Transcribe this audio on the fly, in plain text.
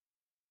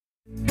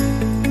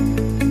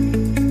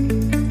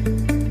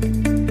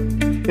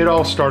It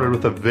all started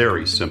with a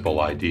very simple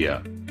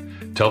idea.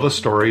 Tell the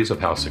stories of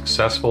how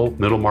successful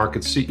middle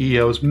market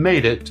CEOs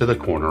made it to the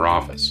corner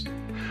office.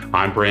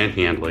 I'm Brant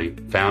Handley,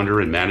 founder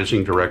and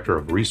managing director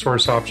of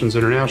Resource Options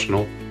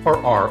International, or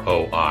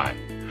ROI.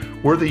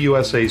 We're the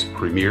USA's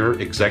premier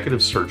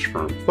executive search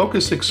firm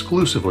focused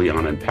exclusively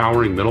on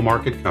empowering middle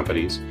market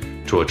companies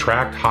to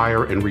attract,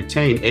 hire, and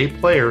retain A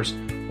players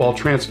while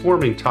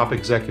transforming top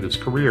executives'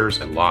 careers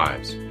and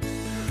lives.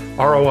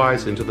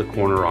 ROI's Into the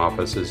Corner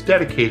office is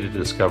dedicated to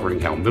discovering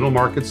how middle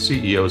market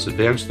CEOs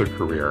advance their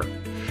career,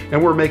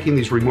 and we're making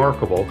these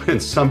remarkable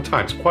and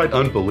sometimes quite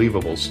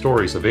unbelievable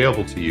stories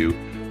available to you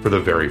for the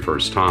very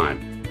first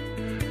time.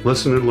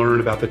 Listen and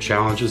learn about the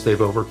challenges they've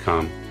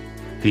overcome,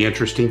 the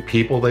interesting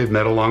people they've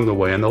met along the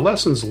way, and the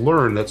lessons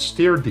learned that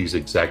steered these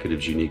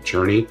executives' unique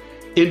journey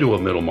into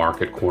a middle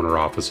market corner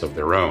office of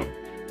their own.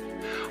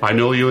 I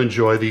know you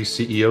enjoy these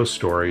CEO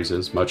stories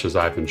as much as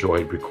I've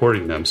enjoyed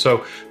recording them.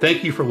 So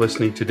thank you for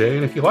listening today.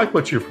 And if you like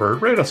what you've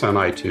heard, rate us on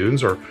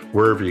iTunes or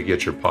wherever you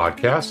get your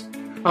podcasts.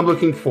 I'm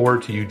looking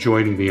forward to you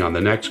joining me on the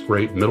next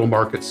great middle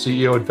market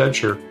CEO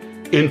adventure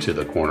into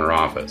the corner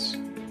office.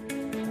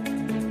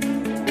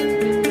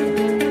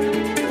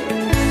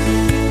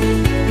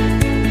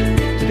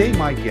 Today,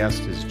 my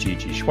guest is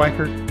Gigi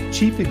Schweikert,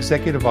 Chief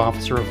Executive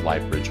Officer of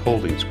Lightbridge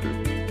Holdings Group.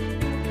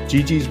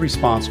 Gigi is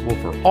responsible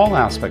for all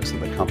aspects of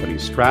the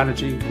company's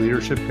strategy,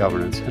 leadership,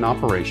 governance, and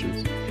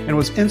operations, and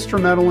was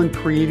instrumental in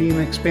creating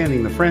and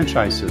expanding the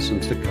franchise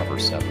systems to cover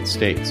 7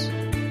 states.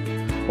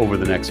 Over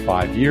the next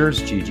 5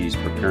 years, Gigi is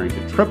preparing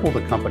to triple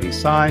the company's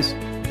size,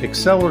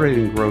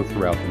 accelerating growth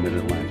throughout the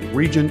Mid-Atlantic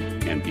region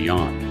and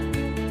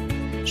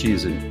beyond. She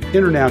is an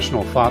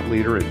international thought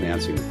leader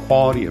advancing the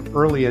quality of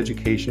early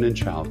education and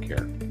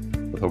childcare.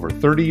 With over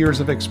 30 years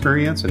of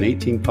experience and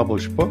 18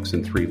 published books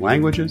in 3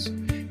 languages,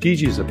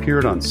 Gigi has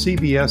appeared on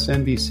CBS,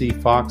 NBC,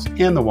 Fox,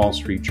 and the Wall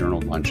Street Journal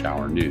Lunch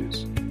Hour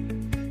News.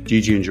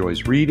 Gigi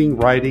enjoys reading,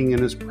 writing,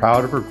 and is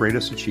proud of her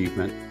greatest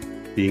achievement,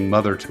 being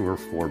mother to her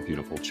 4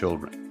 beautiful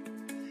children.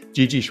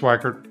 Gigi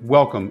Schweikert,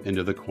 welcome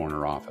into the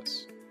corner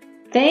office.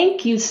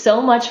 Thank you so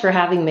much for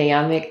having me.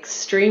 I'm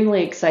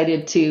extremely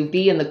excited to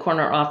be in the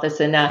corner office.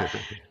 And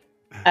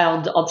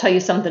I'll tell you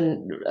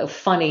something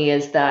funny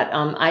is that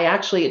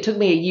it took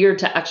me a year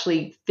to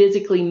actually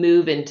physically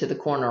move into the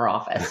corner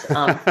office.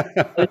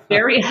 I was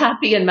very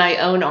happy in my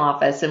own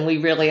office, and we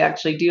really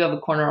actually do have a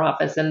corner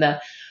office. And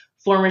the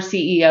former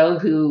CEO,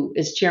 who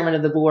is chairman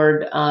of the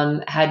board,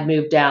 had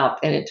moved out,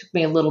 and it took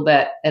me a little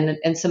bit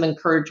and some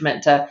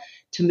encouragement to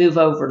move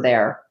over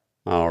there.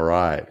 All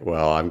right.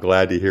 Well, I'm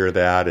glad to hear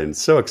that and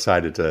so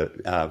excited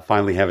to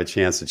finally have a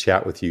chance to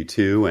chat with you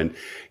too. And,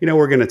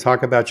 we're going to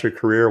talk about your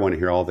career. I want to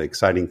hear all the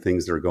exciting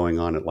things that are going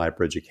on at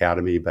Lightbridge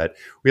Academy, but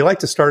we like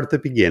to start at the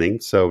beginning.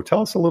 So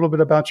tell us a little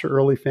bit about your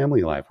early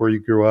family life, where you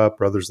grew up,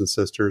 brothers and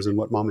sisters, and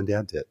what mom and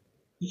dad did.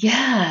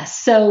 Yeah,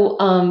 so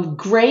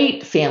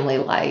great family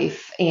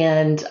life.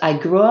 And I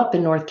grew up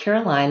in North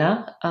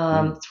Carolina.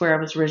 That's where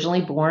I was originally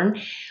born.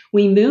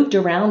 We moved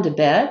around a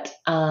bit.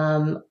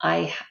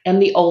 I am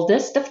the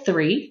oldest of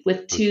 3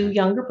 with 2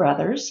 younger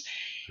brothers.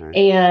 Right.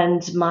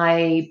 And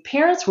my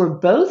parents were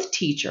both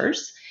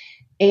teachers.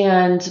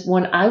 And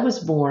when I was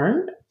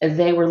born,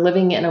 they were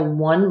living in a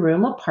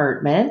 1-room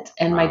apartment.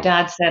 And my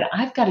dad said,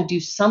 I've got to do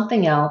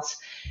something else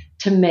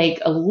to make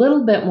a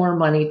little bit more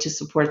money to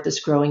support this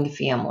growing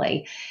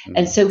family.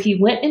 And so he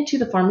went into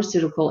the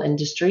pharmaceutical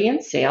industry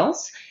and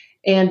sales.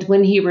 And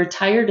when he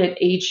retired at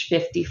age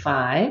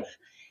 55,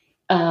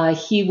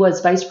 he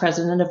was vice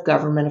president of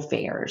government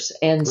affairs.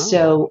 And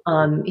so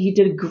he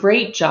did a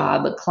great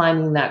job at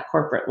climbing that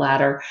corporate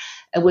ladder.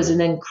 It was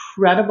an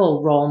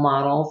incredible role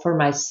model for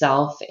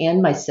myself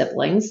and my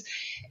siblings.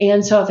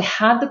 And so I've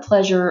had the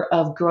pleasure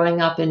of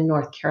growing up in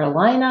North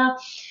Carolina,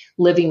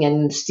 living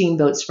in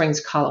Steamboat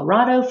Springs,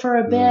 Colorado for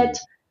a bit,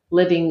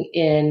 living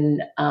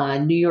in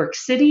New York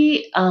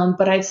City.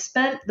 But I've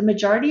spent the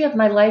majority of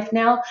my life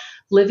now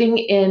living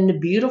in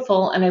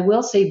beautiful, and I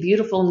will say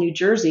beautiful, New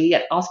Jersey.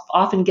 It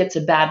often gets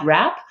a bad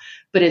rap,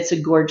 but it's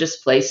a gorgeous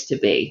place to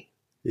be.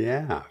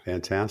 Yeah,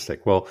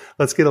 fantastic. Well,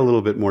 let's get a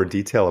little bit more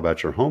detail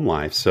about your home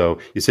life. So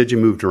you said you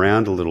moved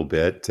around a little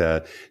bit.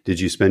 Did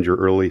you spend your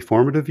early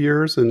formative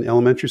years in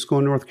elementary school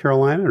in North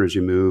Carolina, or did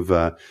you move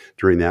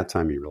during that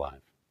time of your life?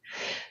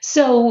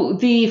 So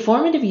the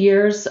formative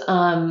years,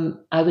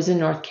 I was in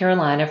North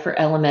Carolina for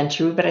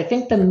elementary, but I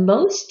think the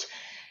most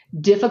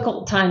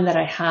difficult time that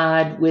I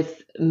had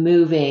with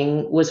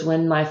moving was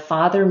when my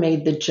father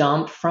made the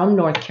jump from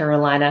North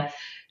Carolina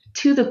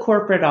to the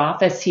corporate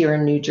office here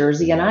in New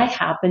Jersey. And I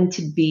happened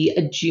to be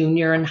a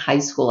junior in high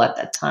school at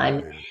that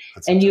time.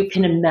 And you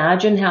can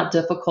imagine how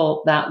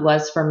difficult that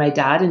was for my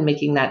dad in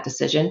making that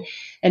decision,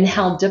 and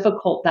how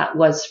difficult that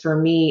was for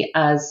me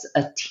as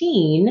a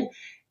teen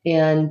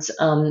and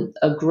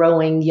a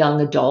growing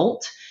young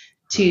adult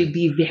to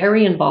be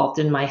very involved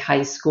in my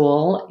high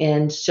school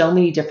in so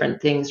many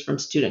different things, from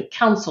student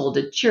council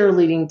to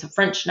cheerleading to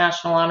French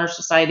National Honor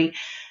Society,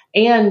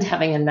 and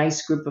having a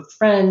nice group of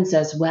friends,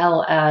 as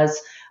well as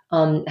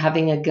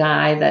having a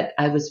guy that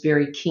I was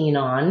very keen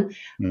on.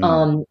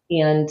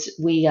 And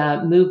we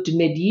moved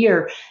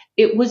mid-year.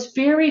 It was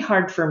very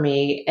hard for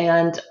me.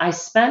 And I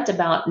spent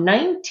about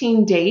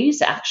 19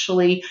 days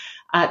actually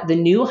at the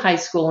new high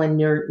school in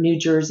New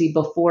Jersey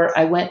before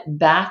I went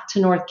back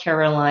to North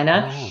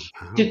Carolina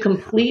to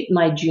complete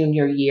my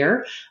junior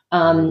year.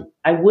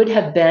 I would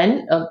have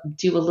been,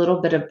 do a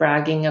little bit of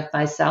bragging of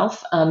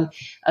myself, a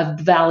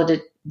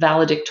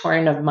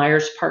valedictorian of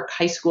Myers Park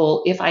High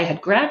School if I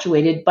had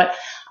graduated, but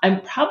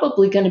I'm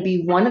probably going to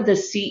be one of the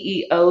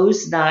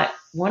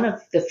one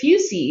of the few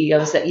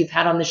CEOs that you've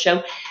had on the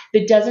show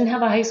that doesn't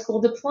have a high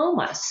school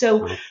diploma.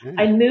 So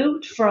I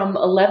moved from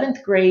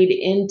 11th grade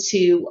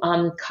into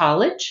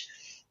college,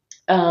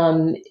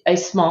 a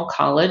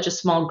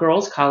small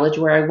girls' college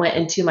where I went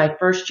into my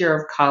first year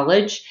of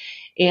college.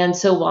 And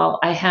so while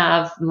I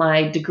have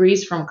my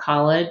degrees from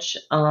college,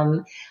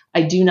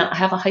 I do not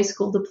have a high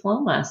school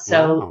diploma.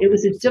 So it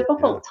was a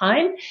difficult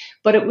time,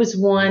 but it was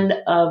one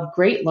of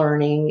great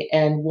learning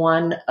and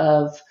one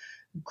of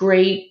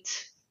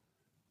great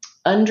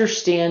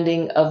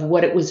understanding of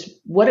what it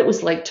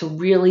was like to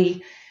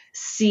really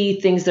see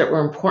things that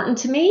were important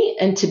to me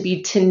and to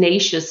be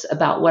tenacious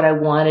about what I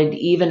wanted,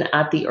 even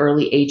at the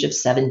early age of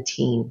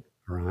 17.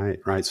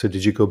 Right. So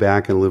did you go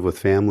back and live with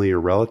family or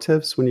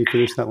relatives when you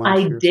finished that last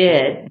year? I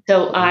did.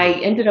 So I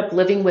ended up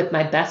living with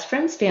my best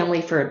friend's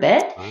family for a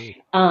bit,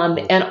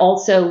 and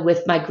also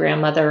with my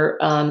grandmother,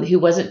 who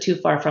wasn't too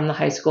far from the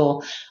high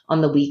school,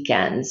 on the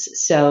weekends.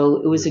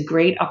 So it was a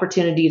great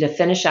opportunity to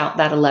finish out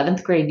that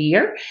 11th grade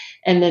year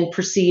and then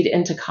proceed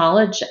into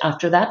college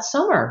after that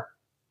summer.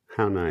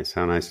 How nice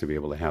to be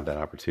able to have that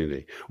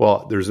opportunity.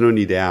 Well, there's no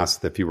need to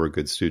ask if you were a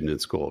good student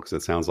at school, because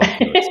it sounds like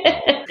you were.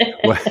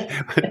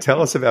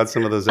 Tell us about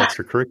some of those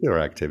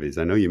extracurricular activities.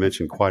 I know you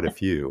mentioned quite a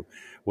few.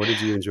 What did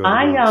you enjoy the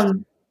most?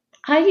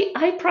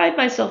 I pride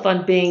myself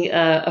on being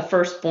a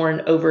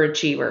firstborn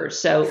overachiever.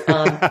 So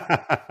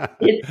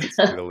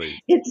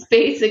it's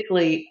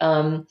basically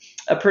a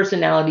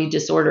personality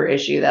disorder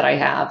issue that I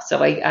have.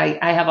 So I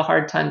have a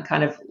hard time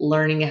kind of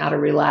learning how to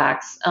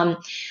relax.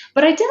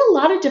 But I did a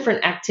lot of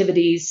different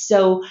activities.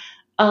 So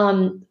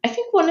I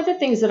think one of the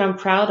things that I'm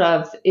proud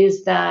of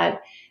is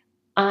that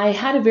I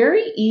had a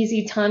very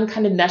easy time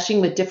kind of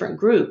meshing with different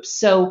groups.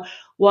 So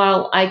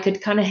while I could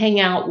kind of hang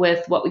out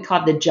with what we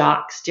called the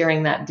jocks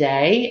during that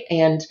day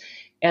and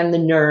the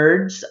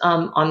nerds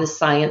on the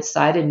science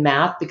side and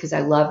math, because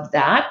I loved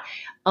that.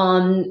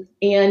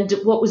 And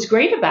what was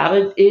great about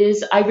it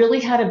is I really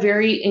had a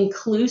very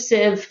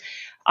inclusive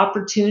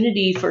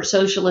opportunity for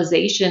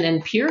socialization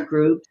and peer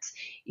groups,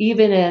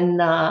 even in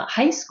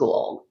high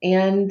school.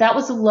 And that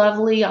was a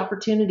lovely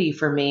opportunity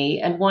for me,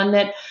 and one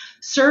that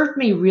served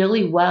me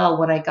really well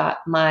when I got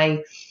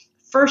my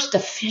first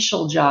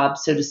official job,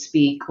 so to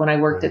speak, when I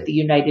worked at the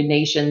United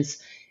Nations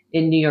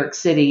in New York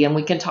City. And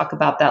we can talk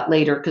about that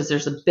later because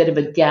there's a bit of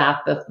a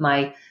gap of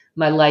my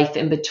life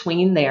in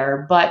between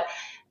there. But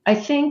I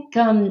think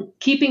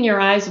keeping your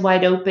eyes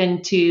wide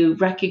open to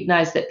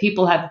recognize that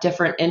people have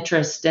different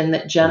interests and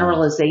that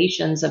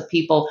generalizations of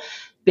people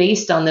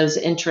based on those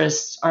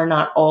interests are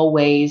not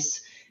always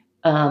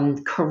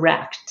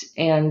correct,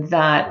 and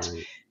that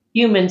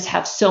humans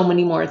have so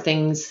many more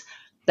things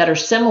that are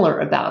similar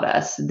about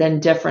us than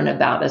different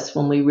about us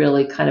when we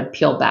really kind of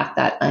peel back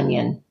that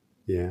onion.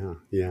 Yeah.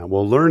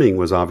 Well, learning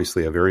was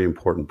obviously a very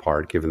important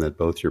part, given that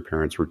both your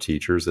parents were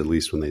teachers, at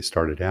least when they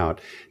started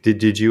out.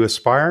 Did you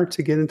aspire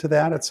to get into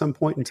that at some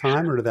point in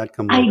time, or did that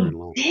come later in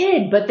life? I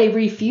did, but they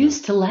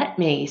refused to let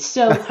me.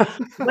 So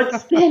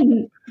what's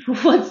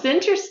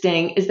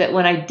interesting is that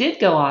when I did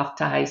go off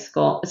to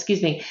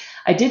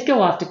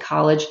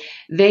college,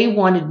 they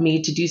wanted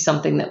me to do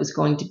something that was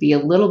going to be a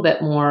little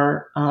bit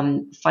more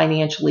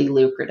financially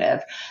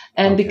lucrative.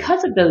 And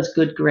because of those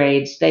good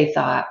grades, they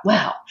thought,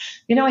 wow,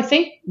 I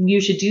think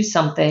you should do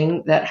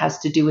something that has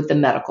to do with the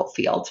medical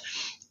field.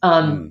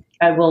 I'll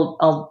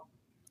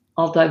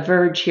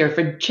diverge here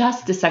for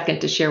just a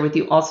second to share with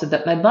you also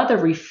that my mother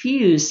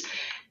refused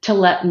to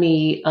let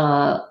me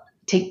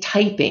take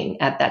typing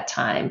at that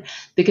time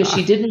because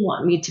she didn't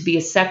want me to be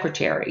a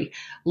secretary.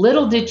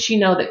 Little did she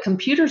know that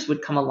computers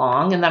would come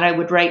along and that I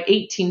would write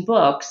 18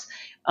 books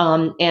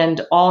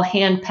and all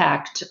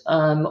hand-packed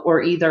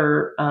or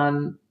either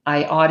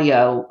I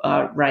audio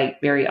write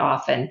very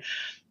often.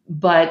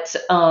 But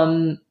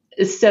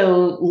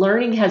so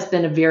learning has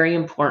been a very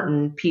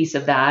important piece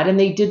of that. And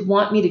they did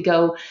want me to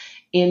go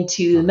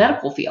into the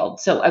medical field.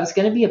 So I was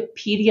going to be a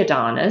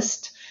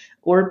pediodontist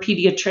or a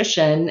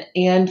pediatrician,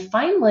 and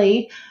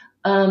finally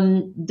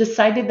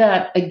decided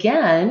that,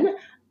 again,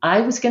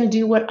 I was going to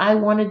do what I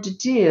wanted to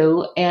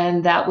do,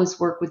 and that was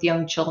work with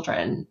young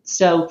children.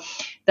 So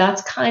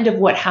that's kind of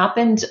what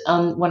happened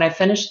when I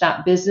finished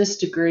that business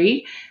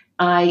degree.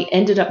 I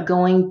ended up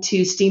going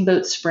to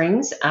Steamboat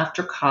Springs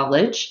after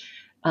college,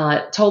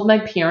 told my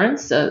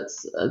parents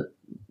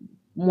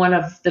one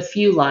of the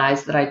few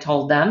lies that I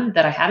told them,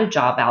 that I had a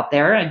job out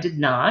there. I did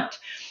not.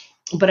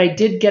 But I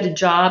did get a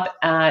job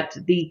at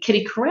the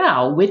Kitty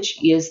Corral,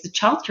 which is the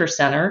childcare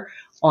center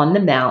on the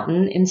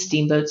mountain in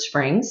Steamboat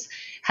Springs.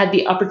 had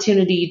the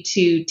opportunity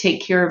to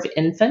take care of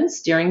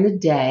infants during the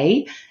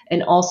day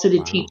and also to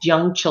Wow. teach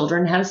young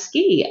children how to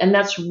ski. And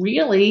that's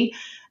really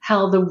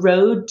how the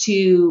road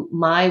to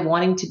my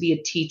wanting to be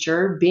a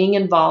teacher, being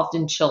involved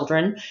in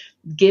children,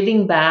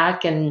 giving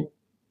back, and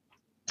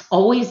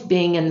always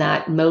being in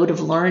that mode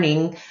of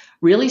learning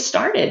really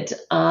started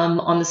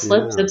on the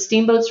slopes Yeah. of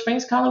Steamboat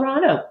Springs,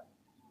 Colorado.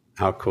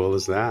 How cool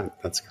is that?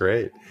 That's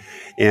great.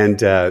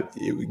 And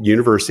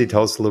university,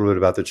 tell us a little bit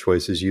about the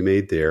choices you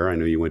made there. I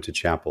know you went to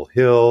Chapel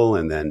Hill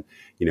and then,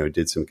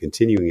 did some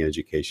continuing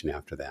education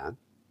after that.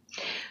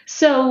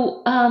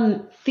 So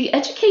the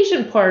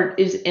education part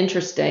is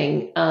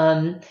interesting.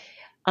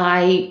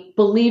 I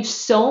believe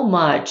so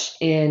much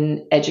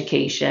in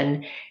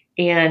education,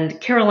 and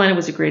Carolina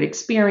was a great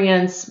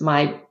experience.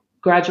 My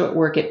graduate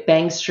work at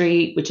Bang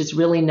Street, which is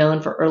really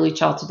known for early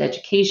childhood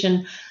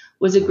education,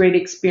 was a great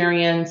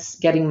experience.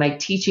 Getting my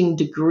teaching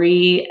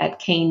degree at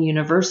Kean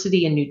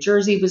University in New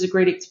Jersey was a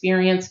great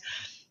experience.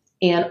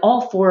 And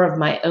all four of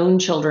my own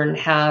children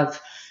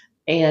have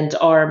and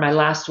are, my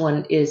last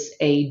one is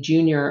a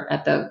junior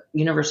at the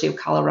University of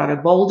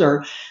Colorado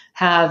Boulder,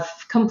 have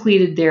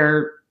completed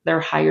their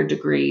higher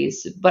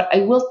degrees. But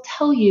I will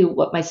tell you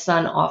what my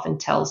son often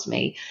tells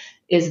me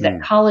is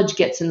that college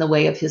gets in the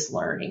way of his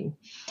learning.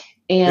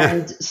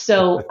 And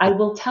so I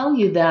will tell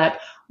you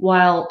that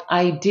while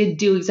I did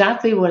do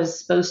exactly what I was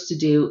supposed to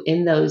do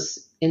in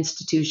those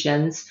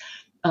institutions,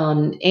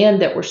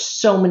 and that were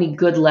so many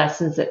good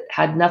lessons that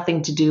had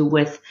nothing to do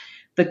with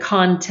the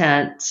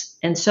content,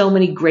 and so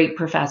many great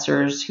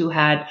professors who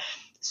had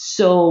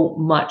so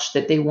much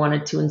that they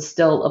wanted to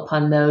instill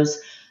upon those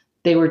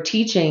they were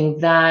teaching,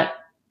 that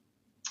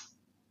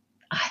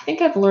I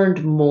think I've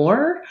learned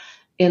more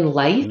in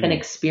life and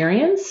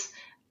experience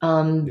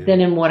than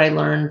in what I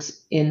learned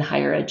in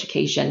higher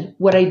education.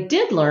 What I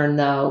did learn,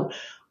 though,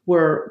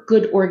 were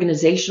good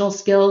organizational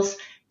skills,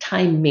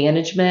 time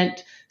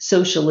management,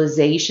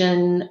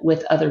 socialization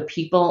with other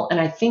people. And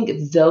I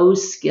think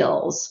those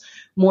skills,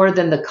 more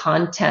than the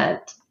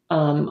content,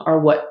 are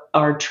what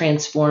are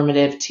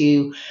transformative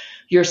to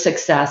your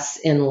success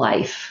in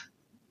life.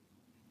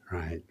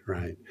 Right,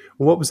 right.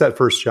 Well, what was that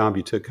first job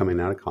you took coming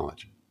out of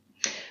college?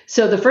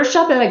 So the first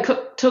job that I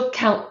took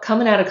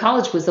coming out of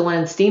college was the one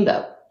in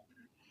Steamboat.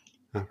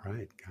 All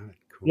right, got it.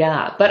 Cool.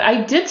 Yeah, but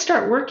I did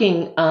start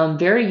working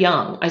very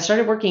young. I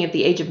started working at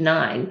the age of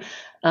 9.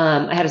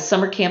 I had a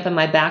summer camp in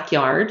my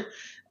backyard.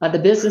 The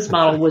business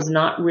model was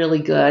not really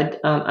good.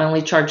 I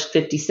only charged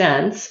 50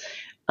 cents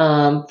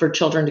for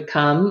children to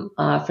come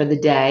for the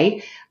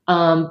day.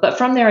 But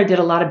from there, I did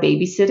a lot of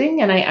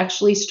babysitting, and I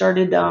actually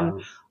started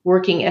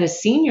working at a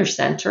senior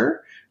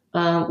center,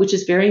 which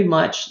is very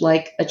much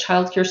like a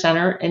child care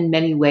center in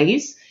many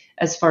ways,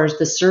 as far as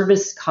the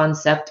service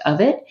concept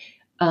of it,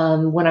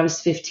 when I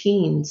was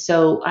 15.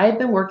 So I've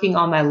been working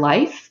all my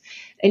life.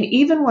 And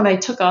even when I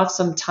took off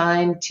some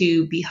time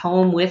to be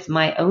home with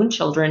my own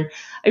children,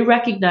 I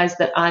recognized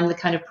that I'm the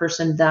kind of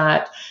person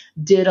that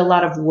did a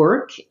lot of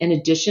work in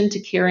addition to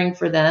caring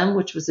for them,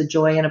 which was a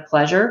joy and a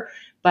pleasure,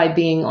 by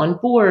being on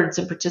boards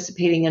and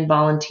participating in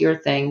volunteer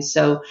things.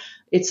 So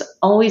it's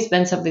always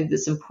been something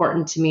that's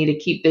important to me to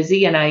keep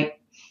busy. And I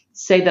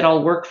say that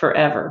I'll work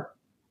forever.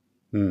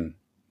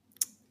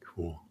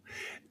 Cool.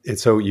 And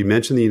so you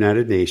mentioned the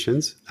United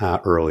Nations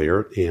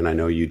earlier, and I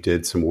know you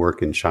did some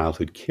work in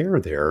childhood care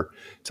there.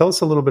 Tell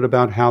us a little bit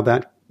about how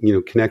that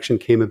connection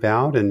came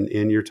about and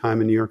in your time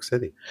in New York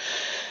City.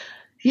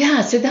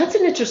 Yeah, so that's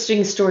an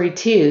interesting story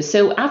too.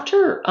 So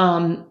after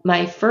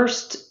my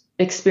first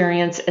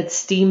experience at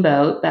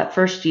Steamboat, that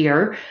first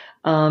year,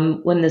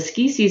 when the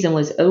ski season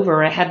was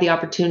over, I had the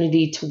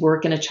opportunity to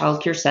work in a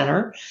child care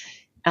center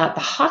at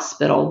the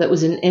hospital that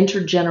was an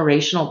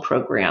intergenerational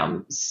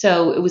program.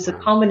 So it was a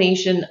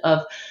combination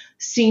of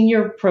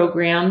senior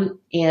program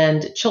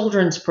and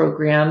children's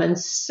program, and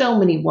so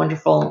many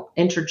wonderful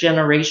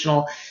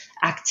intergenerational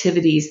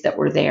activities that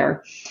were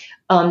there.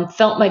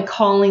 Felt my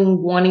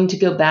calling wanting to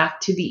go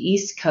back to the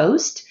East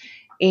Coast.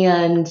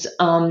 And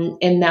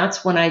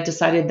that's when I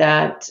decided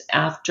that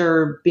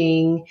after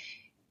being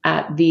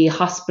at the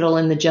hospital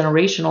in the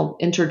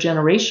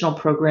intergenerational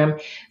program,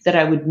 that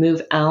I would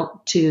move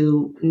out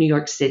to New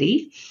York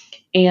City.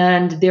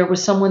 And there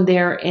was someone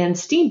there in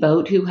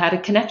Steamboat who had a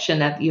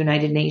connection at the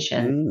United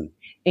Nations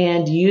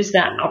and used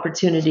that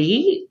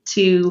opportunity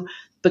to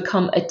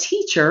become a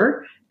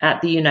teacher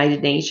at the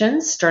United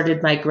Nations,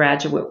 started my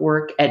graduate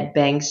work at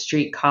Bang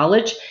Street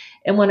College.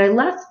 And when I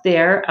left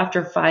there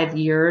after 5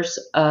 years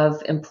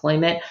of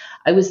employment,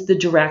 I was the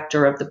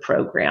director of the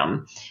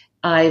program.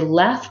 I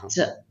left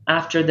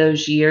after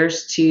those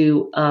years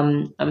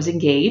I was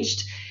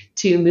engaged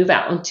to move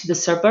out into the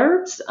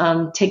suburbs,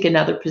 take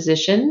another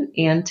position,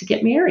 and to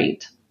get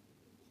married.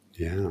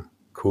 Yeah,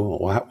 cool.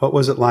 Well, what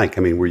was it like?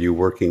 I mean, were you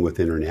working with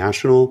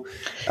international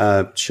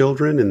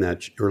children in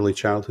that early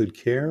childhood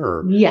care?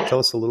 Or Yes. Tell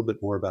us a little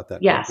bit more about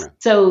that program.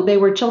 So they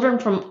were children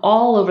from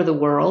all over the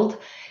world.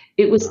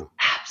 It was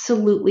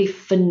absolutely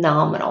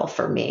phenomenal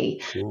for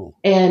me. Cool.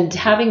 And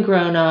having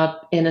grown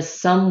up in a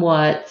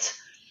somewhat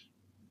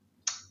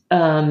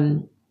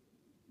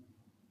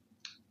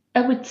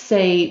I would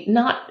say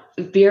not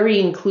very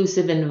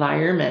inclusive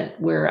environment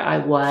where I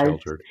was.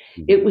 Sheltered.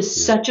 It was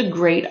Yeah. such a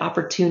great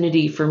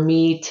opportunity for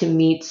me to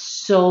meet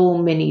so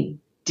many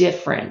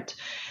different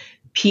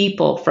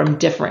people from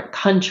different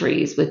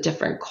countries with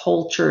different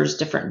cultures,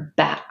 different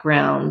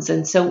backgrounds.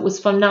 And so it was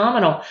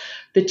phenomenal.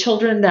 The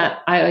children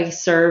that I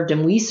served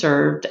and we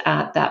served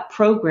at that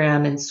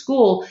program in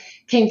school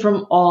came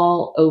from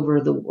all over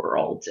the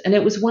world. And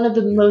it was one of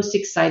the Yeah. most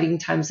exciting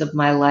times of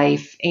my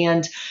life.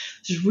 And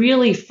it was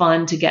really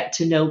fun to get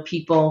to know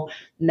people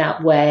in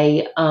that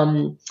way.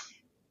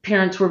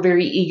 Parents were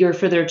very eager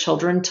for their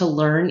children to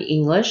learn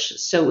English.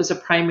 So it was a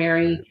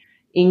primary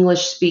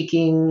English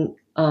speaking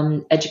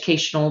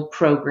educational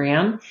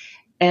program.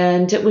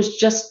 And it was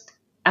just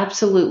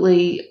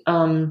absolutely,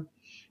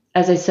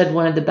 as I said,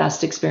 one of the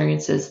best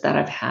experiences that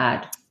I've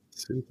had.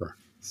 Super.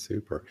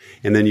 Super.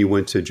 And then you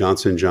went to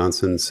Johnson &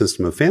 Johnson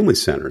System of Family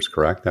Centers,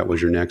 correct? That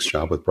was your next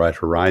job with Bright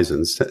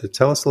Horizons.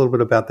 Tell us a little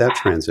bit about that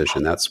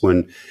transition. That's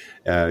when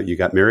you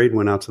got married,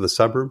 went out to the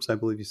suburbs, I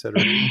believe you said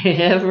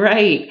earlier.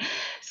 Right.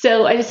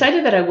 So I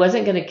decided that I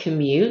wasn't going to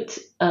commute.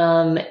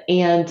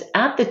 And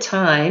at the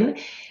time,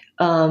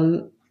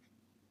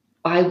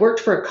 I worked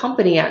for a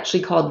company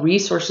actually called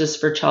Resources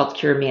for Child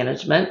Care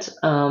Management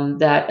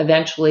that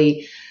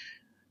eventually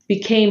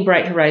became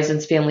Bright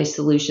Horizons Family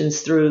Solutions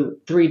through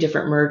 3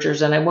 different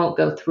mergers. And I won't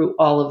go through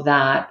all of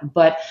that,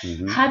 but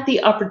had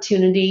the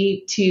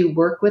opportunity to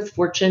work with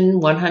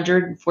Fortune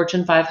 100,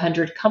 Fortune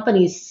 500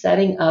 companies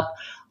setting up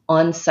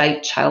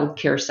on-site child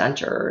care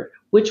center,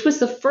 which was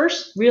the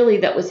first really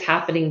that was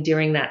happening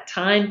during that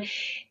time.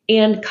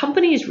 And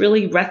companies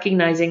really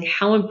recognizing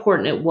how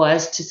important it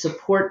was to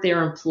support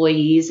their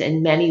employees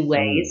in many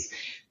ways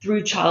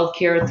through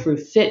childcare, through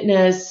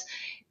fitness,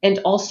 and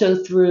also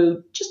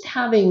through just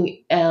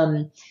having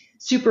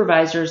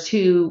supervisors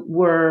who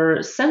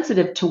were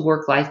sensitive to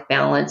work-life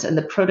balance and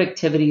the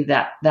productivity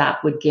that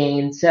that would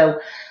gain. So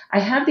I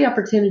had the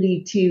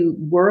opportunity to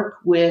work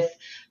with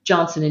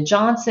Johnson &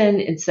 Johnson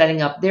in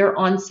setting up their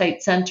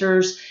on-site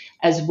centers,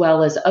 as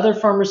well as other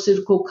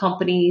pharmaceutical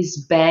companies,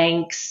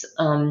 banks,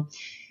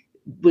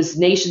 was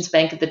Nations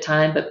Bank at the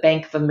time, but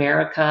Bank of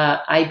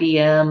America,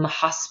 IBM,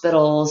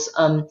 hospitals.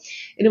 And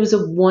it was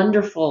a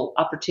wonderful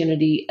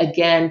opportunity,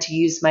 again, to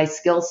use my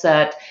skill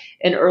set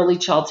in early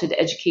childhood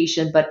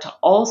education, but to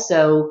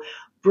also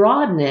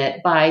broaden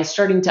it by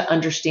starting to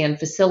understand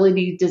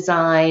facility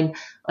design,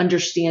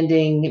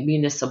 understanding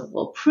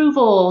municipal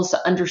approvals,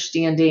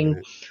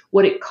 understanding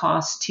what it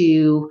costs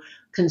to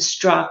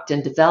construct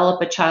and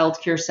develop a child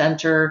care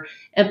center,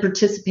 and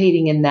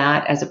participating in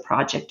that as a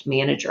project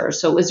manager.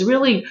 So it was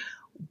really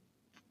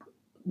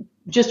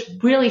just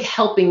really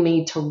helping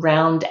me to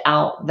round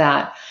out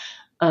that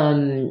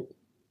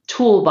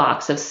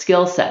toolbox of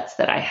skill sets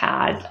that I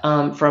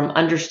had, from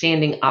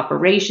understanding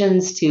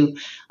operations to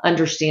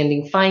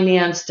understanding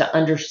finance to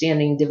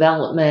understanding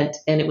development.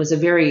 And it was a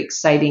very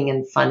exciting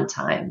and fun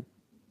time.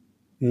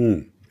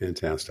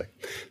 Fantastic.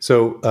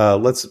 So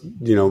let's,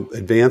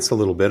 advance a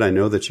little bit. I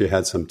know that you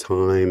had some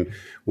time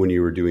when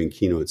you were doing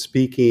keynote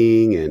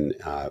speaking and,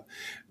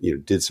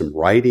 did some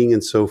writing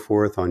and so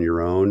forth on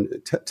your own.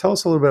 Tell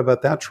us a little bit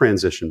about that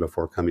transition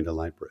before coming to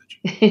Lightbridge.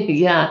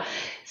 Yeah.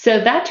 So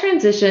that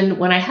transition,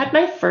 when I had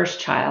my first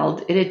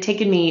child, it had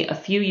taken me a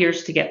few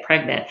years to get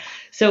pregnant.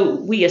 So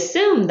we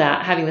assumed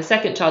that having the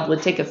second child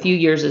would take a few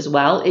years as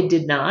well. It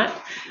did not.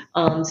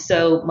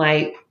 So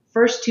my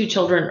first 2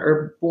 children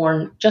are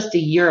born just a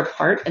year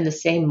apart in the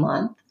same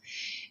month.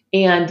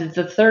 And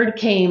the third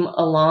came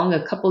along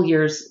a couple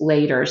years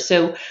later.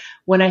 So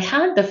when I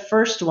had the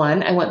first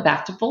one, I went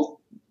back to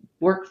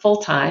work full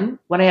time.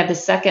 When I had the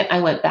second, I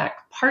went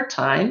back part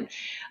time.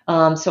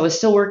 So I was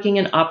still working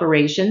in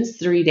operations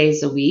 3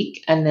 days a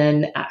week and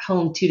then at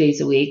home 2 days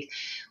a week,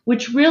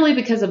 which really,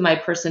 because of my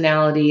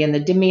personality and the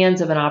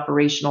demands of an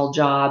operational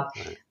job,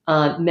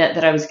 meant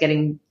that I was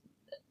getting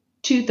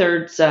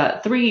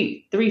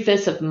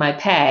 3/5 of my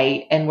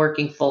pay and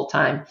working full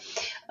time.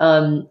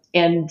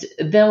 And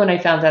then when I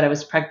found out I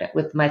was pregnant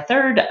with my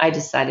third, I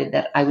decided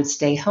that I would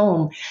stay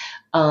home,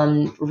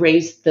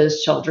 raise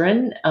those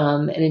children,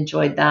 and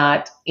enjoyed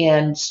that,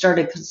 and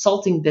started a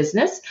consulting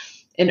business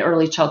in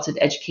early childhood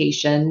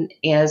education,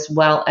 as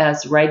well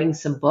as writing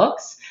some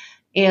books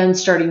and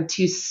starting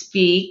to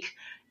speak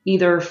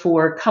either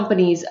for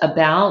companies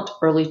about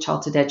early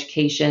childhood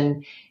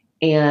education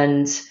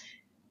and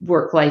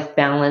work-life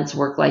balance,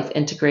 work-life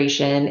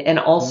integration, and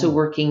also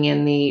working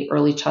in the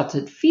early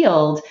childhood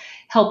field,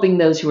 helping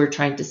those who are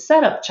trying to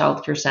set up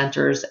childcare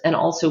centers, and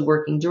also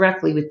working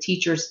directly with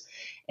teachers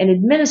and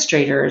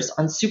administrators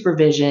on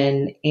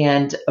supervision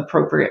and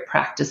appropriate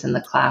practice in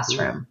the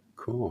classroom.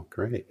 Cool.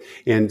 Great.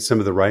 And some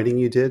of the writing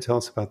you did, tell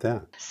us about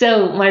that.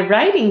 So my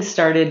writing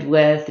started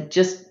with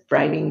just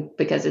writing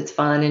because it's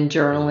fun and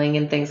journaling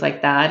and things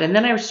like that. And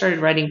then I started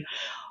writing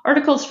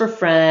articles for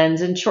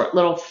friends and short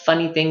little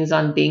funny things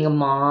on being a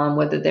mom,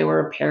 whether they were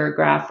a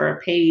paragraph or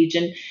a page,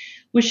 and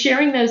was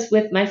sharing those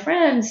with my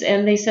friends.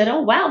 And they said,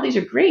 "Oh, wow, these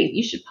are great.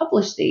 You should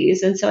publish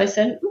these." And so I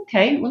said,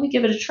 "Okay, let me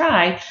give it a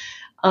try."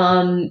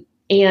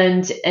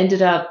 And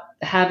ended up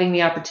having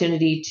the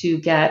opportunity to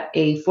get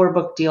a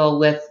 4-book deal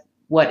with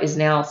what is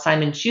now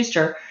Simon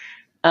Schuster,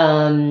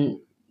 and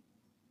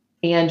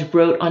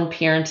wrote on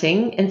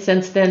parenting. And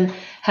since then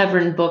have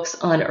written books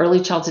on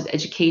early childhood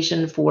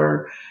education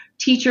for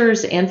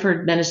teachers and for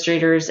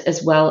administrators,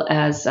 as well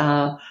as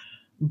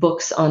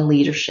books on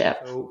leadership.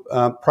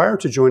 So, prior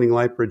to joining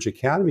Lightbridge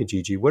Academy,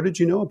 Gigi, what did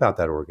you know about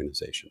that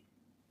organization?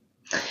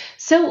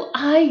 So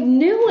I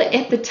knew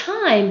at the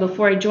time,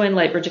 before I joined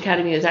Lightbridge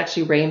Academy, it was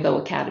actually Rainbow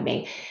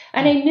Academy.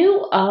 And I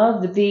knew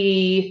of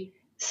the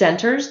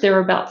centers. There were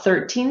about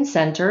 13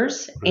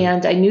 centers.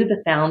 And I knew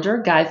the founder,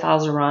 Guy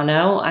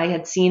Falzerano. I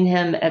had seen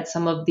him at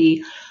some of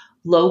the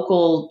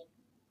local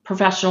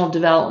professional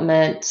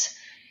development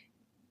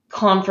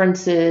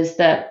conferences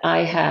that I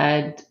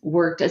had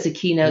worked as a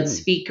keynote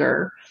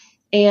speaker.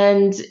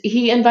 And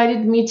he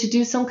invited me to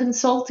do some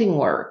consulting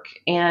work.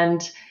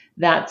 And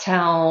that's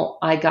how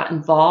I got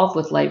involved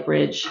with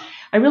Lightbridge.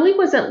 I really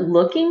wasn't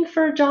looking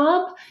for a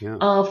job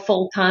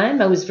full time.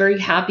 I was very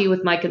happy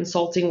with my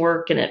consulting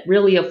work, and it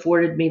really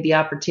afforded me the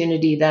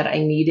opportunity that I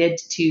needed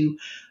to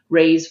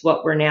raise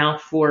what were now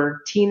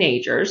 4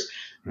 teenagers.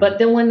 But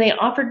then when they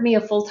offered me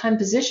a full-time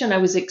position, I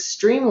was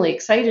extremely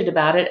excited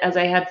about it, as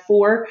I had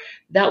 4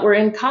 that were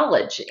in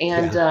college.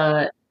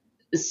 And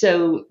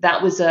so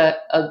that was a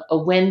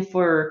win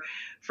for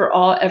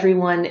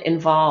everyone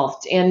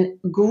involved. And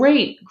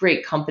great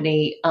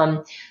company.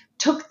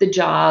 Took the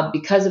job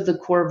because of the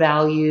core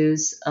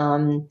values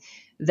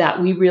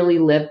that we really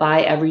live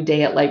by every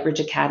day at Lightbridge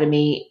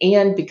Academy,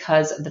 and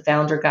because of the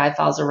founder, Guy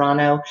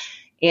Falzerano,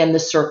 and the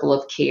Circle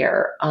of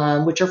Care,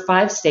 which are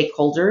 5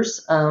 stakeholders.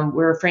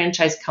 We're a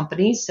franchise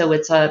company, so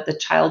it's the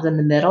child in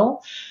the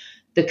middle,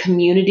 the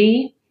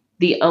community,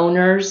 the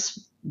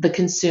owners, the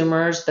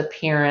consumers, the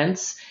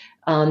parents,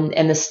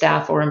 and the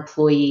staff or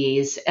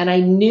employees. And I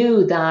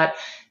knew that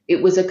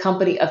it was a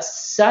company of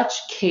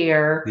such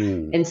care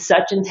and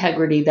such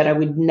integrity that I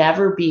would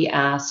never be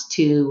asked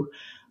to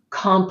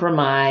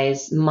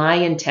compromise my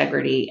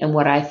integrity and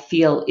what I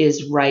feel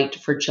is right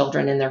for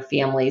children and their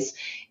families,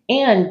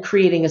 and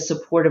creating a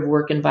supportive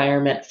work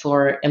environment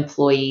for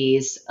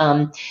employees.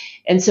 And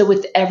so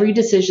with every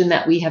decision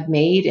that we have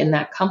made in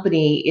that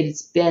company,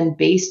 it's been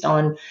based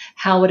on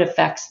how it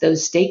affects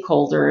those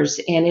stakeholders.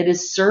 And it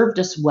has served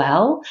us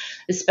well,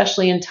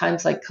 especially in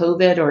times like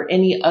COVID or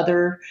any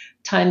other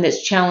time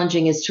that's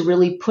challenging, is to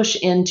really push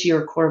into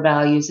your core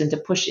values and to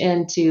push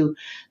into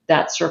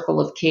that circle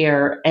of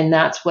care. And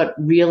that's what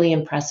really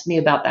impressed me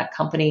about that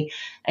company,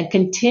 and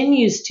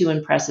continues to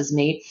impresses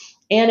me.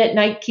 And at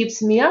night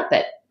keeps me up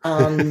at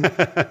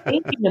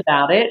thinking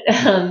about it,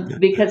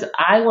 because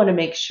I want to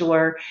make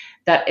sure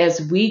that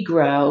as we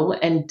grow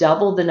and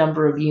double the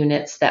number of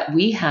units that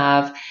we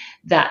have,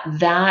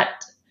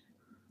 that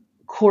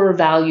core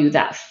value,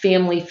 that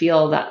family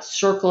feel, that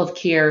circle of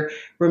care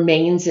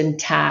remains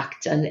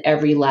intact on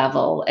every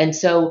level. And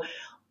so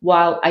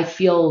while I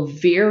feel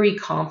very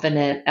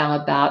confident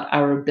about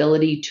our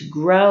ability to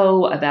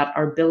grow, about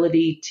our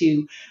ability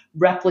to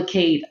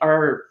replicate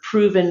our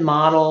proven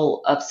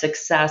model of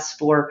success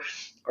for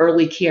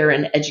early care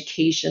and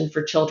education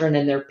for children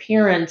and their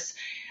parents,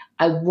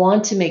 I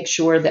want to make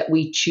sure that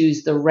we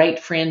choose the right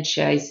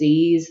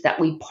franchisees,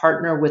 that we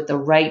partner with the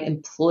right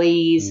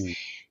employees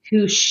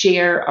who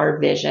share our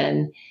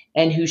vision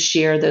and who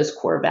share those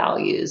core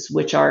values,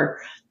 which are,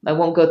 I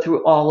won't go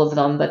through all of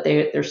them, but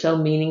they're so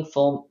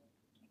meaningful,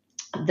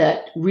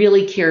 that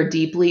really care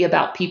deeply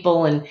about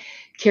people. And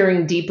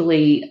caring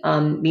deeply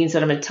means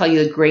that I'm going to tell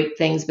you the great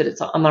things, but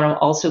I'm going to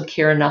also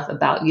care enough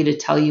about you to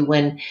tell you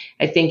when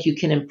I think you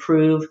can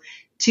improve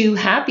to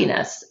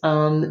happiness.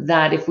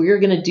 That if we're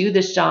going to do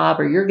this job,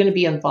 or you're going to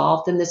be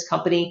involved in this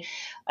company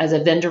as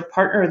a vendor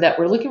partner, that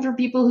we're looking for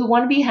people who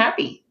want to be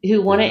happy,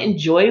 who want to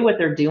enjoy what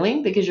they're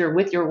doing, because you're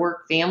with your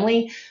work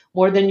family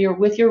more than you're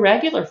with your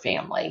regular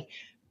family.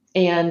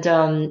 And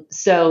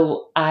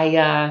so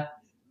I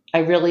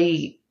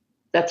really,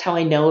 that's how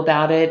I know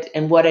about it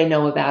and what I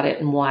know about it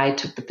and why I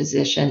took the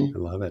position. I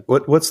love it.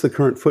 What's the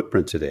current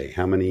footprint today?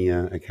 How many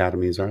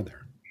academies are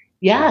there?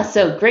 Yeah,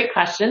 so great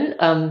question.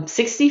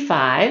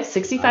 65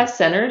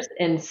 centers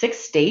in 6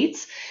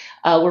 states.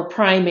 We're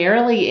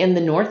primarily in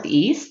the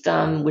Northeast,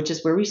 which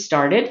is where we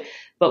started,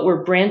 but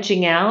we're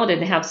branching out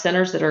and have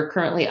centers that are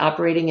currently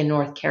operating in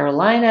North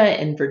Carolina,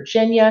 in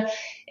Virginia,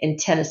 in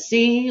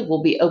Tennessee.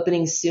 We'll be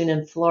opening soon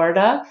in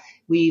Florida.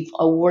 We've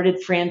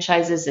awarded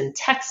franchises in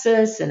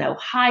Texas and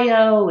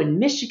Ohio and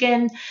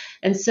Michigan.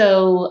 And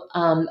so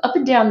up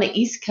and down the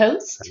East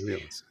Coast,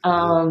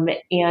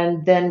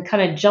 and then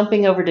kind of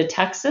jumping over to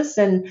Texas,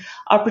 and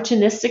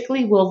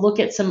opportunistically we'll look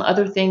at some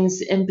other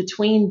things in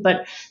between.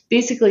 But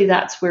basically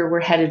that's where we're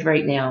headed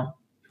right now.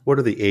 What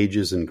are the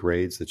ages and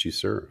grades that you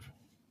serve?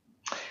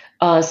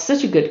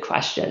 Such a good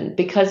question,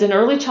 because in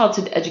early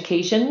childhood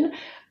education,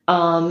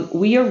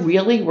 we are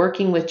really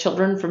working with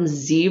children from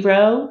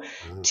 0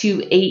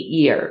 to 8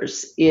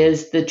 years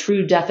is the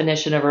true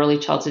definition of early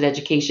childhood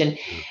education.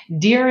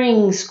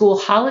 During school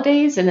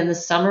holidays and in the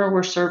summer,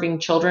 we're serving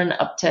children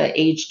up to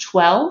age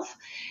 12.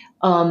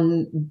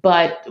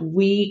 But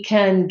we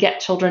can get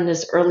children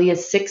as early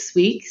as 6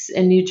 weeks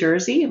in New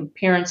Jersey.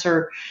 Parents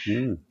are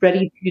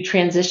ready to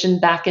transition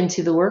back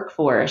into the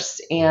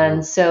workforce.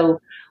 And so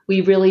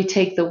we really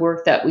take the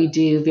work that we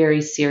do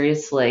very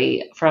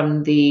seriously,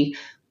 from the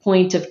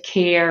point of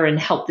care and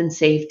health and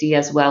safety,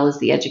 as well as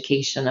the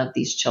education of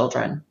these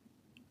children.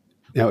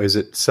 Now, is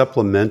it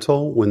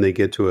supplemental when they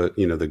get to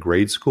the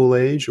grade school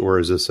age, or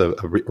is this a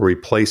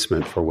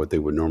replacement for what they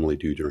would normally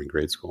do during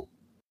grade school?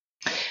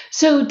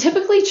 So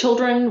typically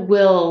children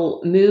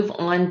will move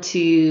on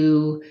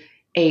to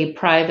a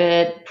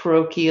private,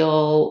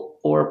 parochial,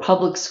 or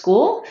public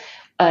school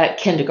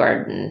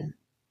kindergarten.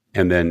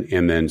 And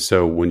then,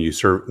 so when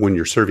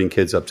you're serving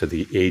kids up to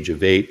the age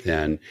of 8,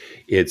 then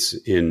it's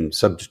in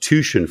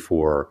substitution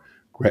for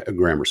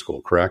grammar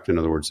school, correct? In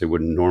other words, they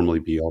wouldn't normally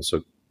be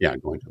also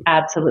going to.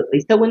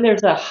 Absolutely. So when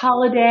there's a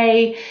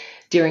holiday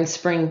during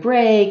spring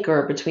break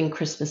or between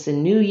Christmas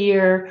and New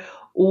Year,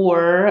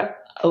 or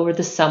over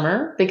the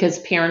summer, because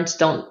parents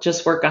don't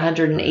just work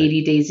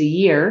 180 days a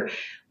year,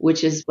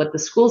 which is what the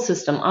school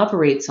system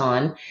operates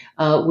on,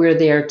 we're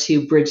there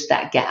to bridge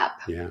that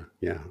gap.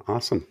 Yeah.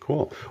 Awesome.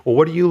 Cool. Well,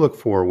 what do you look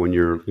for when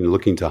you're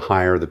looking to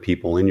hire the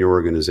people in your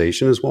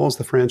organization, as well as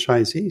the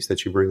franchisees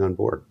that you bring on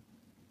board?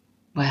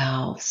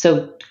 Wow.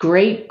 So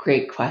great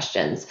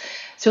questions.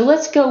 So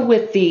let's go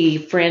with the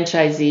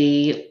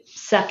franchisee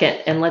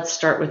second, and let's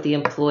start with the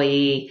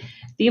employee.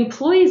 The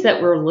employees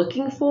that we're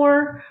looking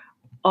for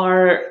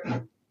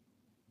are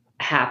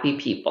happy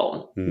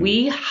people.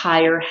 We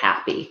hire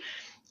happy,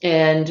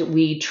 and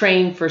we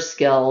train for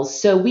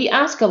skills. So we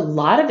ask a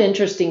lot of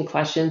interesting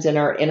questions in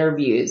our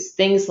interviews.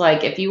 Things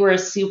like, if you were a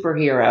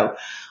superhero,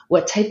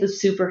 what type of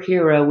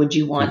superhero would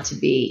you want to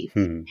be?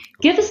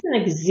 Give us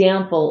an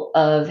example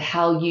of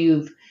how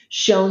you've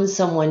shown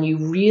someone you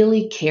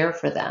really care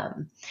for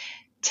them.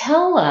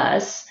 Tell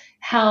us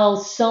how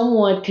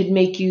someone could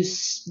make you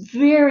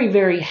very,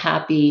 very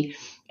happy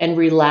and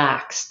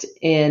relaxed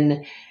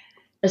in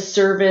a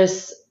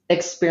service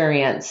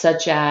experience,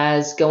 such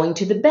as going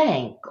to the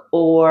bank,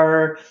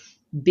 or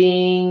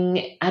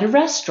being at a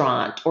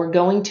restaurant, or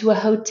going to a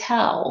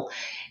hotel.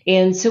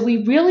 And so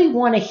we really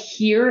want to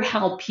hear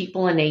how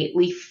people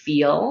innately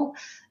feel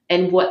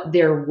and what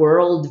their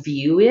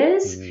worldview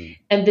is.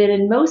 And then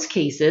in most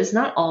cases,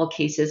 not all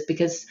cases,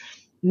 because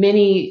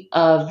many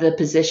of the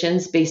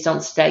positions based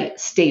on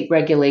state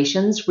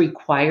regulations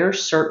require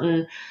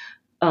certain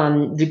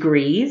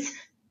degrees,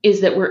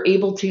 is that we're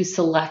able to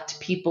select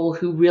people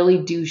who really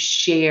do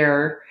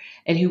share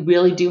and who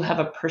really do have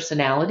a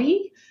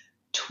personality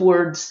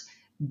towards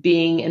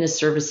being in a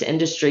service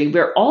industry.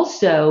 We're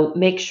also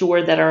make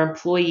sure that our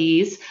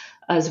employees,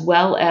 as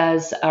well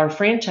as our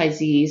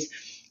franchisees,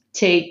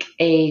 take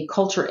a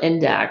culture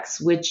index,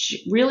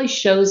 which really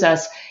shows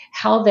us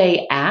how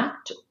they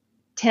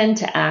tend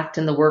to act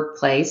in the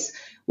workplace,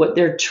 what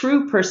their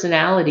true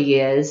personality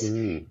is,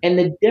 and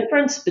the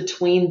difference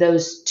between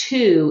those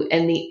two,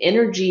 and the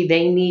energy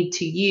they need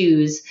to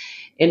use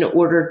in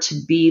order to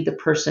be the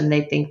person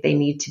they think they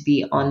need to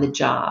be on the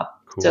job.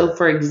 Cool. So,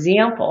 for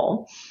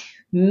example,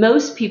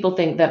 most people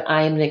think that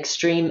I am an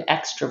extreme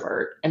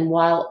extrovert. And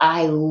while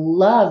I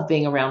love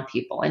being around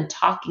people and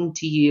talking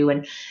to you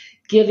and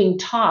giving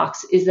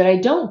talks, is that I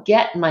don't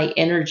get my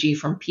energy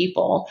from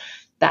people.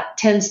 That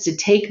tends to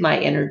take my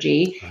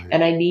energy,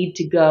 and I need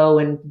to go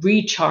and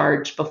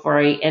recharge before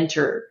I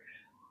enter.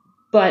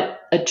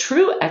 But a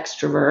true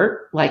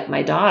extrovert, like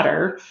my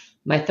daughter,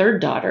 my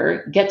third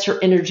daughter, gets her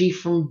energy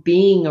from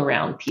being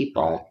around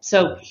people.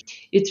 So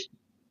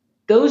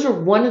those are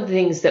one of the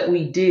things that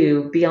we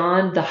do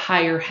beyond the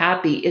hire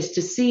happy, is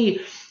to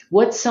see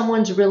what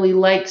someone's really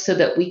like, so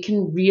that we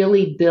can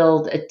really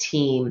build a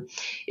team.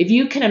 If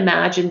you can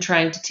imagine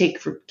trying to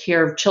take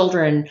care of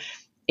children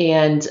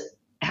and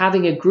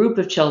having a group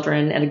of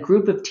children and a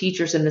group of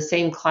teachers in the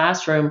same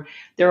classroom,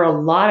 there are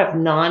a lot of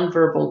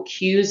nonverbal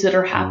cues that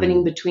are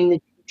happening between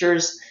the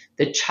teachers,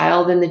 the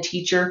child, and the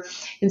teacher.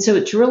 And so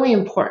it's really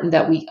important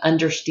that we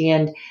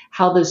understand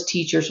how those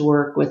teachers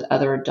work with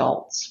other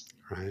adults.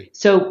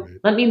 So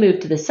let me move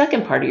to the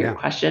second part of your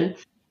question,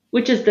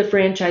 which is the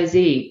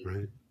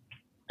franchisee.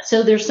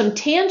 So there's some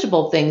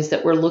tangible things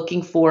that we're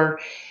looking for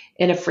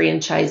in a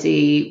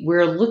franchisee.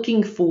 We're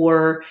looking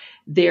for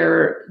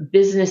their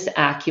business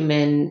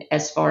acumen,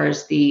 as far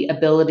as the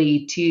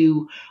ability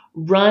to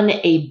run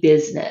a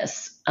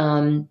business,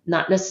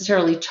 not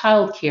necessarily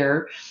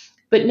childcare,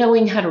 but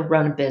knowing how to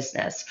run a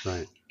business.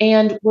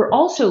 And we're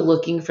also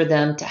looking for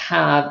them to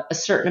have a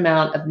certain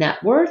amount of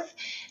net worth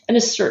and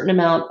a certain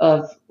amount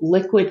of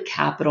liquid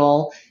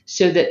capital,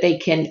 so that they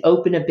can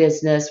open a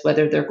business,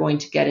 whether they're going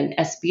to get an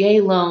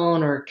SBA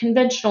loan or a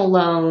conventional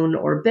loan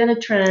or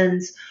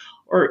Benetrends,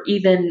 or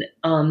even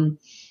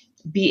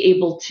be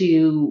able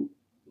to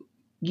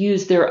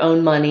use their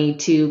own money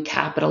to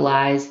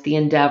capitalize the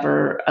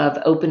endeavor of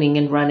opening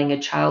and running a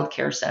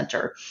childcare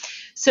center.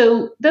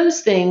 So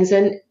those things,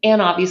 and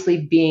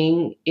obviously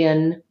being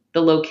in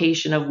the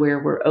location of where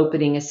we're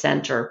opening a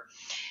center.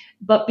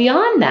 But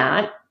beyond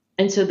that,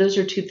 and so those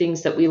are two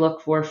things that we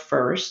look for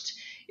first,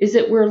 is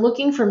that we're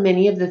looking for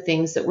many of the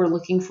things that we're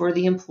looking for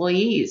the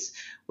employees.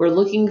 We're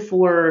looking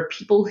for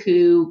people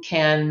who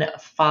can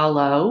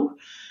follow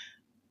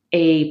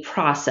a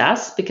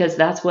process, because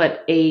that's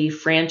what a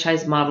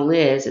franchise model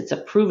is. It's a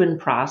proven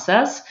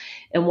process.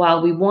 And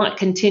while we want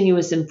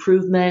continuous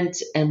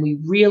improvement and we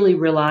really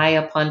rely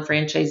upon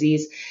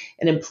franchisees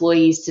and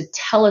employees to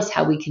tell us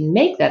how we can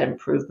make that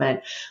improvement,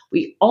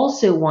 we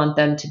also want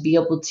them to be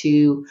able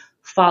to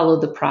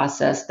follow the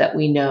process that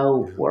we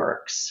know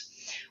works.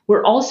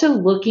 We're also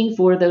looking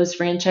for those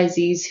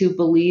franchisees who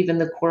believe in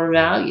the core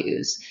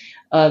values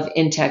of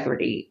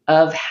integrity,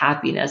 of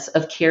happiness,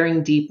 of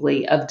caring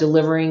deeply, of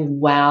delivering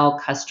wow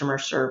customer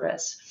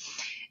service.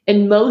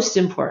 And most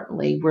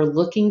importantly, we're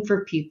looking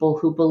for people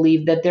who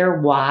believe that their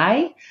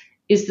why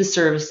is the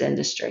service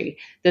industry,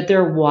 that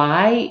their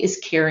why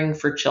is caring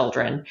for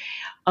children.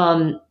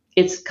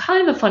 It's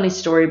kind of a funny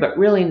story, but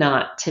really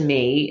not to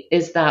me,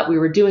 is that we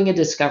were doing a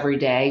discovery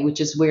day,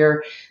 which is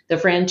where the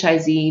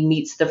franchisee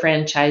meets the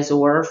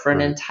franchisor for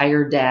an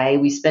entire day.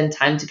 We spend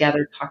time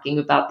together talking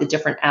about the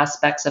different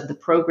aspects of the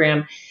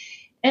program.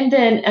 And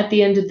then at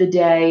the end of the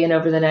day and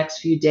over the next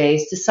few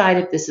days, decide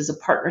if this is a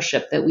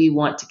partnership that we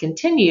want to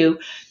continue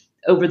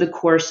over the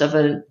course of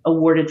an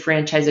awarded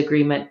franchise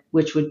agreement,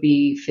 which would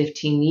be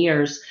 15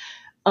 years.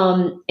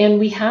 And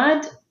we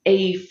had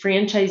a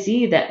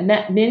franchisee that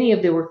met many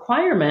of the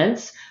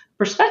requirements,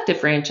 prospective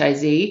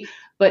franchisee,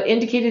 but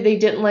indicated they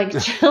didn't like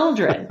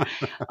children.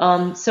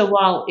 So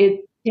while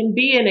it can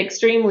be an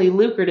extremely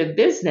lucrative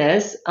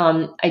business,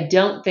 I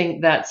don't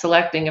think that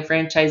selecting a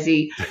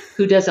franchisee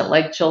who doesn't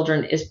like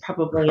children is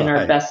probably in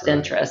our best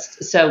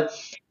interest. So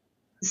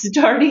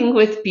starting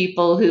with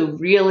people who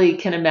really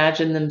can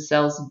imagine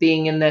themselves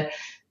being in the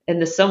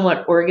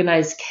somewhat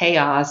organized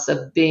chaos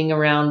of being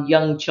around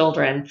young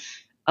children,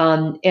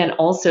 and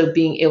also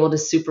being able to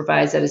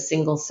supervise at a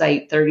single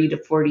site 30 to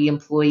 40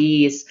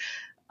 employees,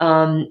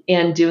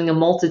 and doing a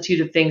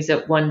multitude of things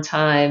at one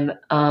time,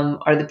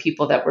 are the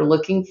people that we're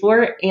looking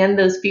for, and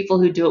those people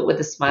who do it with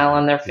a smile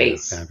on their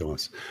face. Yeah,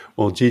 fabulous.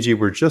 Well, Gigi,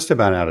 we're just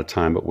about out of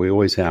time, but we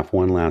always have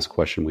one last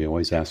question we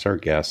always ask our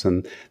guests,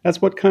 and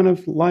that's what kind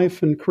of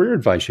life and career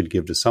advice you'd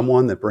give to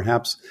someone that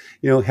perhaps,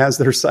 has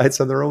their sights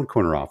on their own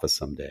corner office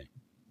someday.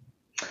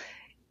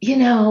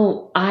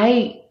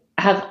 I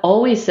have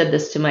always said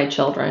this to my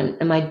children,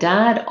 and my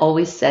dad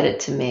always said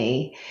it to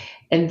me,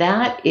 and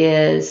that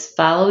is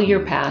follow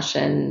your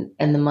passion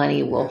and the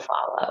money will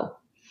follow.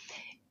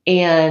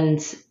 And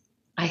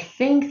I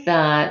think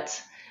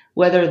that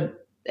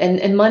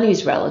and money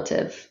is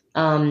relative,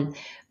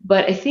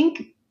 but I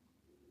think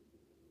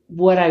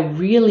what I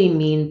really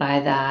mean by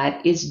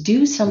that is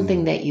do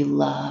something that you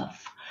love,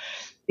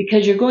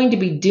 because you're going to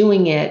be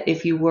doing it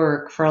if you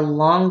work for a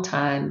long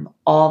time,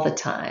 all the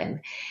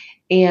time.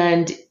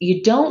 And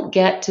you don't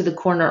get to the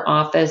corner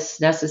office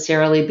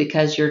necessarily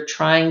because you're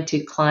trying to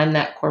climb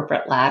that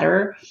corporate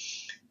ladder.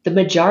 The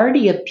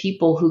majority of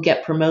people who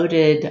get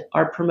promoted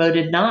are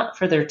promoted not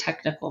for their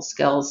technical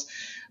skills,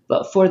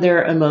 but for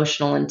their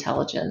emotional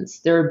intelligence,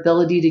 their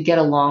ability to get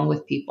along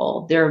with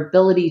people, their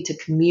ability to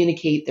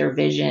communicate their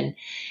vision,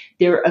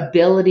 their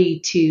ability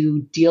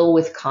to deal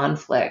with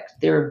conflict,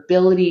 their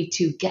ability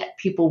to get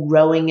people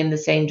rowing in the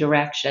same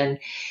direction.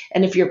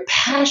 And if you're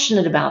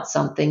passionate about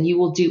something, you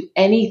will do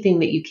anything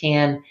that you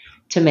can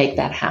to make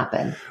that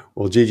happen.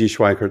 Well, Gigi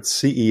Schweikert,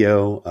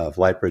 CEO of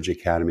Lightbridge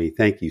Academy,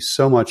 thank you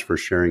so much for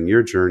sharing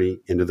your journey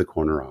into the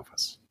corner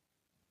office.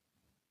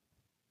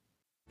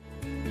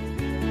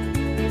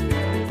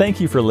 Thank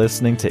you for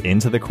listening to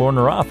Into the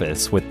Corner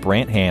Office with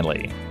Brant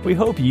Hanley. We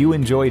hope you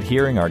enjoyed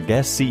hearing our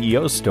guest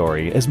CEO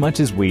story as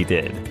much as we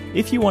did.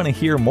 If you want to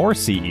hear more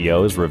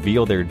CEOs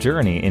reveal their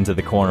journey into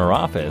the corner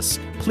office,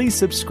 please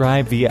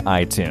subscribe via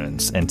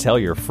iTunes and tell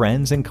your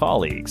friends and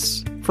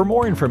colleagues. For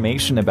more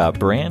information about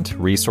Brant,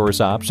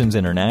 Resource Options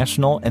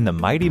International, and the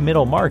mighty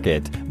middle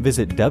market,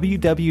 visit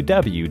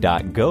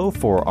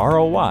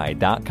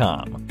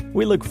www.goforroi.com.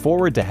 We look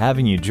forward to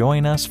having you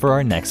join us for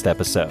our next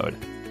episode.